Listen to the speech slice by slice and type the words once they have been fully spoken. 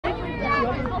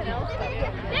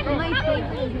Before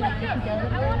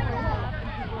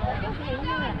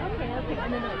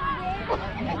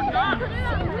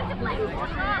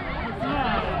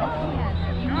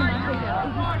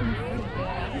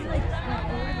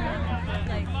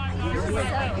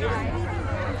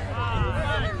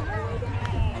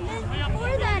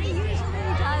that, he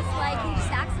usually does like he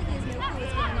just acts like he has no clue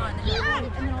what's going on, and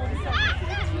then all of a sudden,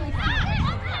 it's really fun.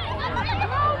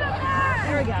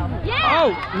 There we go. Yeah.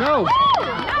 Oh no!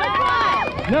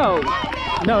 No!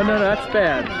 No! No! That's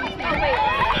bad.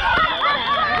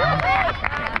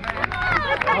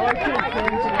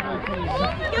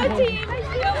 Go team!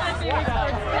 Go my favorite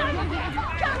sports.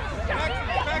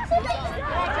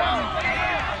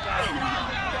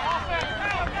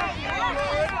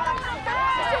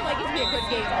 Still like it to be a good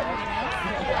game.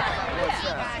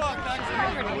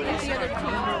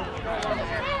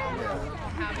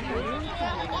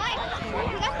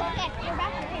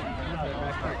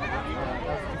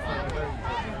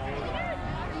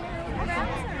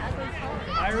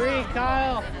 Irene,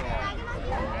 Kyle.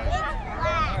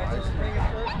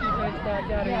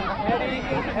 Back out here. Eddie,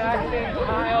 Paxton,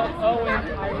 Kyle, Owen,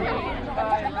 Irene,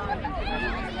 Kyle.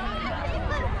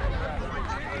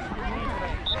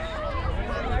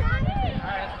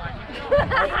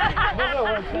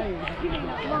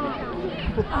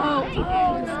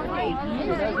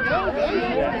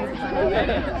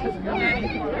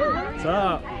 What's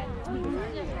up?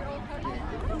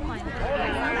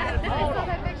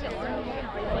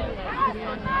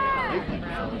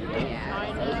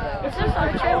 It's just our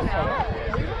trip.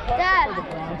 Dad.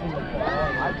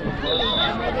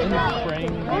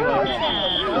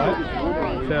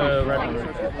 The record.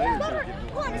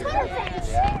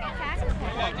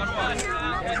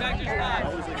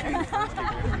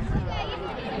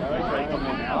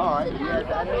 Alright, yeah,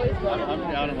 that is. I'm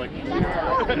down in like.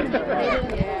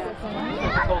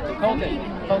 Colton.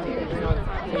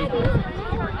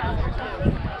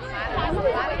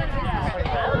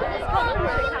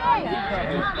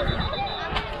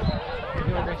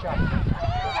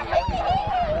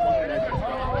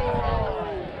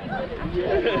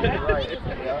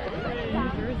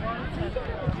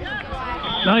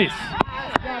 Nice.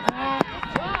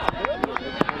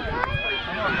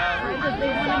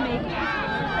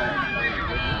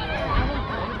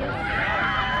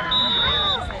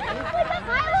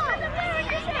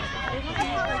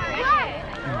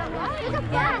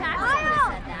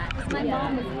 My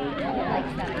mom was like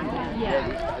that. Yeah.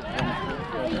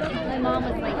 My mom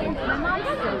was like, my mom's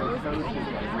so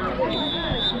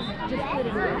just putting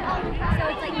it out. So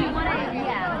it's like you want to,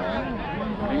 yeah.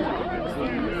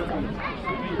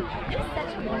 It's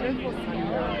such a wonderful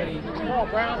skill. Come on,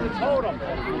 Brown, let's hold them.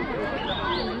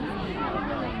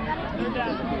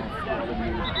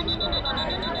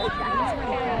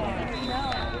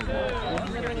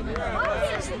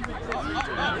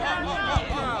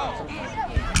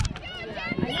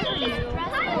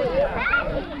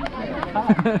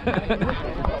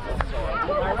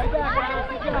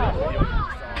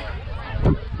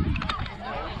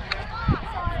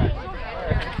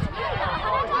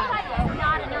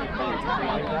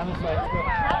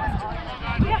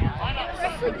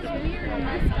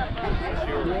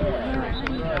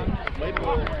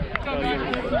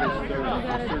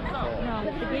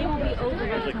 The game will be over.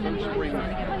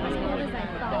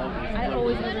 I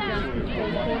always was a jump.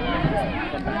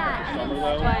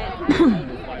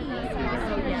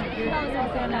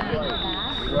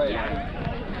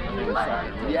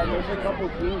 Yeah, there's a couple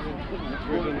teams in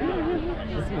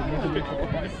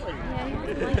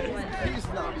he's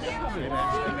not.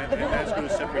 And that's going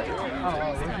to separate the teams.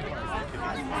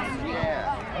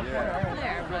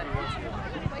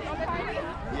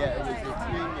 Yeah, it was the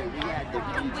team that we had to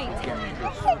beat together.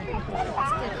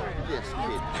 This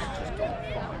kid just don't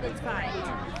fall. It's fine.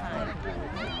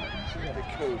 The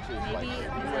coach is like way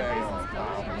on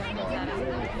top.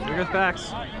 Here goes Pax.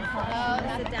 Sit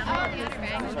down and put your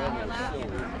bags on your lap.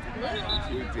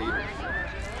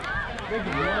 There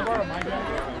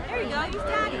There you go, use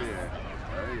taggies.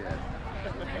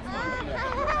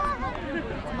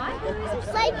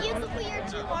 It's like beautiful your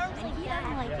two arms like that.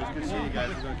 Good to see you guys.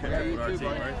 We're going to catch up with our team,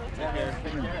 right? Take care.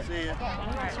 See ya.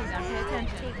 Pay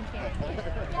attention.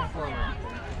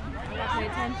 Pay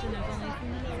attention. There's only a few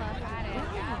minutes left.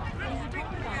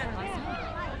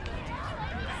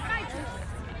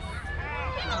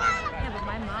 Yeah, but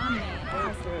my mom made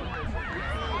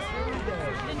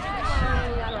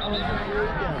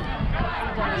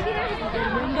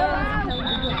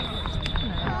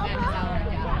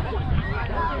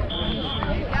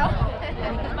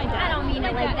I don't mean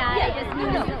it like that. I just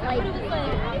mean it like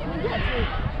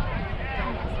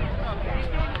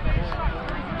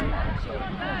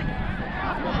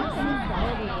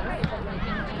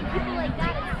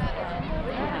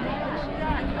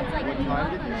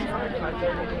Sit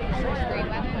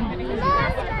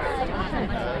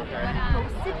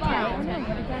down.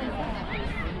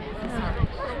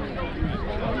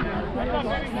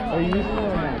 Are you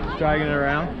dragging it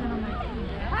around?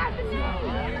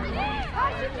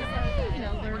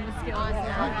 Learn the skills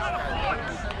now.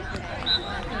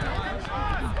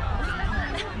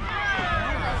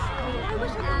 I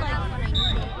wish I could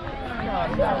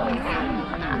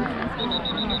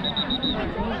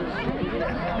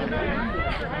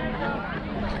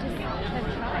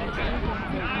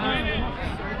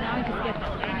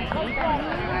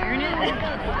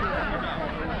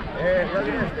Hey, look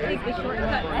at this. take the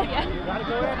shortcut. Yeah.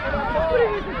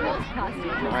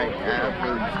 Right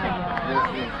after this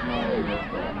is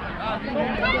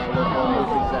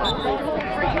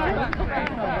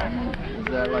is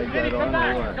that like that on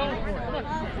or what?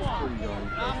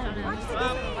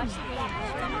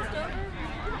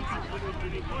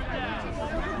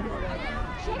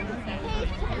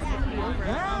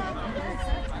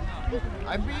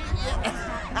 I beat you.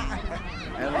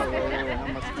 Hello, how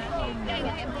much time?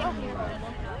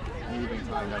 Leaving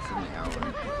time, that's in the hour.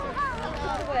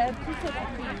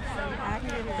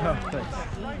 Oh, thanks.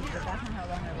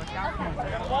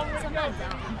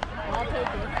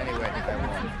 Anyway, I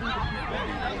won't.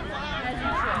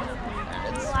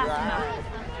 That's right.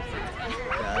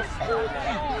 That's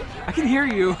right. I can hear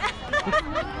you. We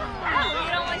don't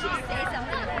want you to say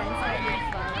something that's inside your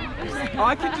phone. Oh,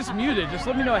 I can just mute it. Just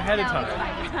let me know ahead of time.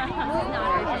 It's not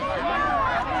urgent.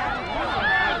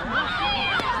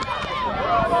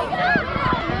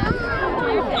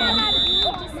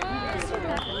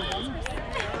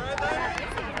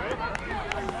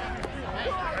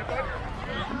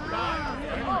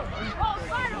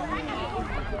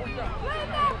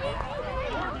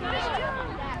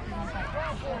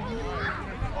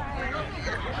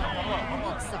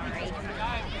 Sorry.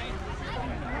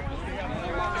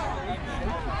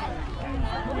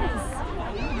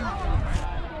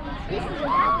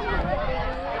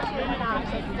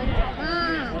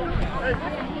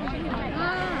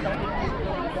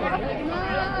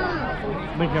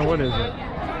 Lincoln, what is it?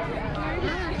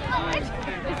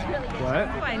 What?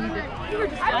 You were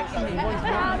distracting me.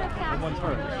 One's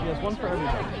hers. She has one for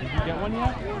everybody. Did you get one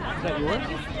yet? Is that yours?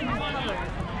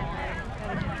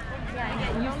 Yeah, I'm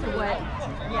getting used to what.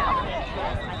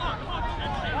 Yeah.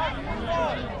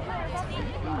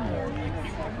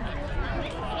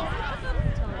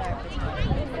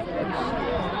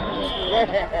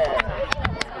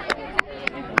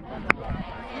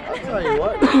 I'll tell you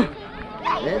what, man.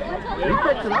 You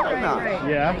picked it up a notch.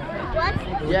 Yeah.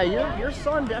 What? Yeah, your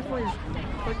son definitely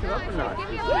picked it up a notch.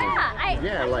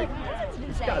 Yeah, like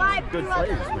he's got good plays,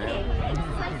 man. It's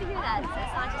nice to hear that. So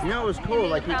it's not just You know, it was cool.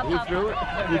 Like he threw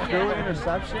an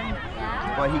interception,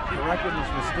 but he corrected his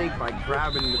mistake by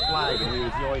grabbing the flag, and he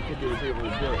was the only kid that was able to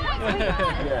do it.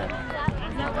 Yeah.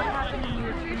 Is that what happened when you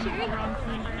were cheering?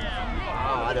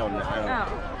 Oh, I don't know.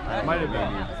 It might have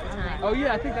been. Oh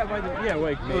yeah, I think that might have. Yeah,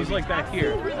 like it was like back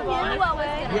here. We knew what was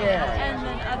going to Yeah. happen,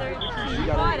 and then other teams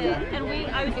got it, and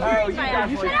I was Oh, cheering you my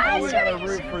guys ass. like always gotta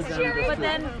root for them. But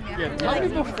then, Yeah, tell me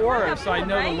before so I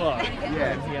know the look.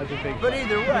 Yeah. He has a big. But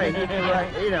either way,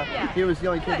 he was the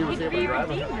only kid that was able to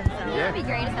grab it. that'd be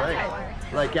great if that's how it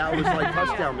worked. Like that was like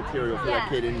touchdown material for that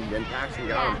kid, and Paxton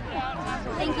got him.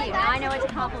 Thank you. Now I know what to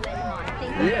compliment him on.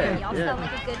 Thank you. Yeah, Y'all yeah. sound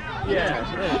like a good Yeah.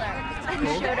 You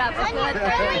showed up with good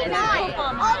Really nice. I'll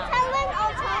football tell mom.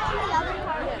 you the other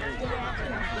part.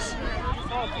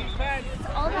 It's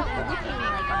all about looking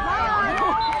like a mom.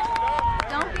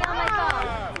 Don't be on my phone.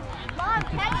 Mom,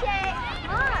 catch it.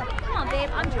 Mom, come on, babe.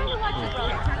 I'm trying to watch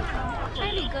football. I'm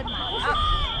trying to be a good mom.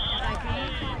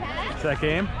 Is that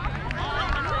game?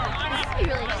 This would be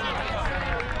really interesting.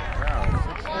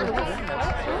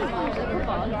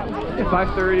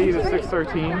 5:30 to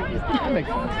 6:13. That makes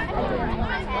sense.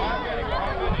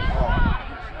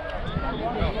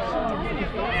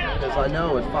 Because I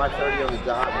know it was 5:30 on the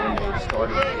dot when they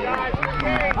started the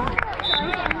game.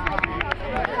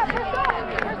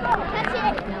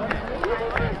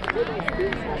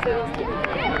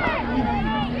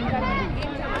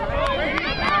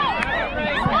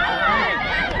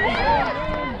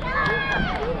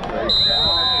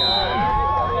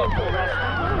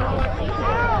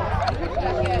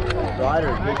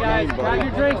 Ryder, good Guys, game, grab buddy.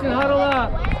 your drinks and huddle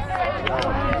up.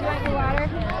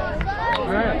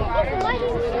 All right.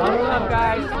 Huddle up,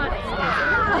 guys.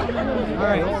 All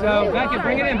right, so Becca,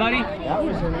 bring it in, buddy.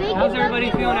 How's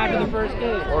everybody feeling after the first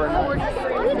game?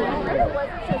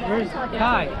 Where's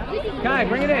Kai? Kai,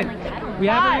 bring it in. We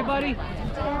have everybody?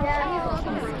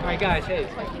 All right, guys, hey,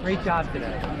 great job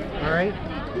today. All right?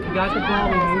 We got the ball,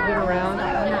 we moved it around,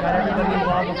 got everybody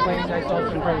involved with plays. I saw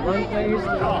some great run plays.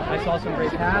 I saw some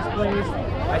great pass plays.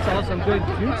 I saw some good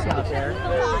dukes out there.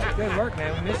 Good work,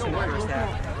 man. We missed in the first half.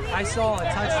 I saw a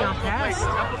touchdown pass.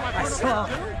 I saw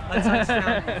a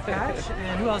touchdown catch.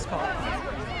 And who else caught?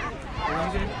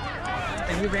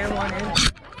 And we ran one in.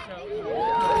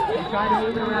 We tried to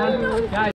move it around. Guys.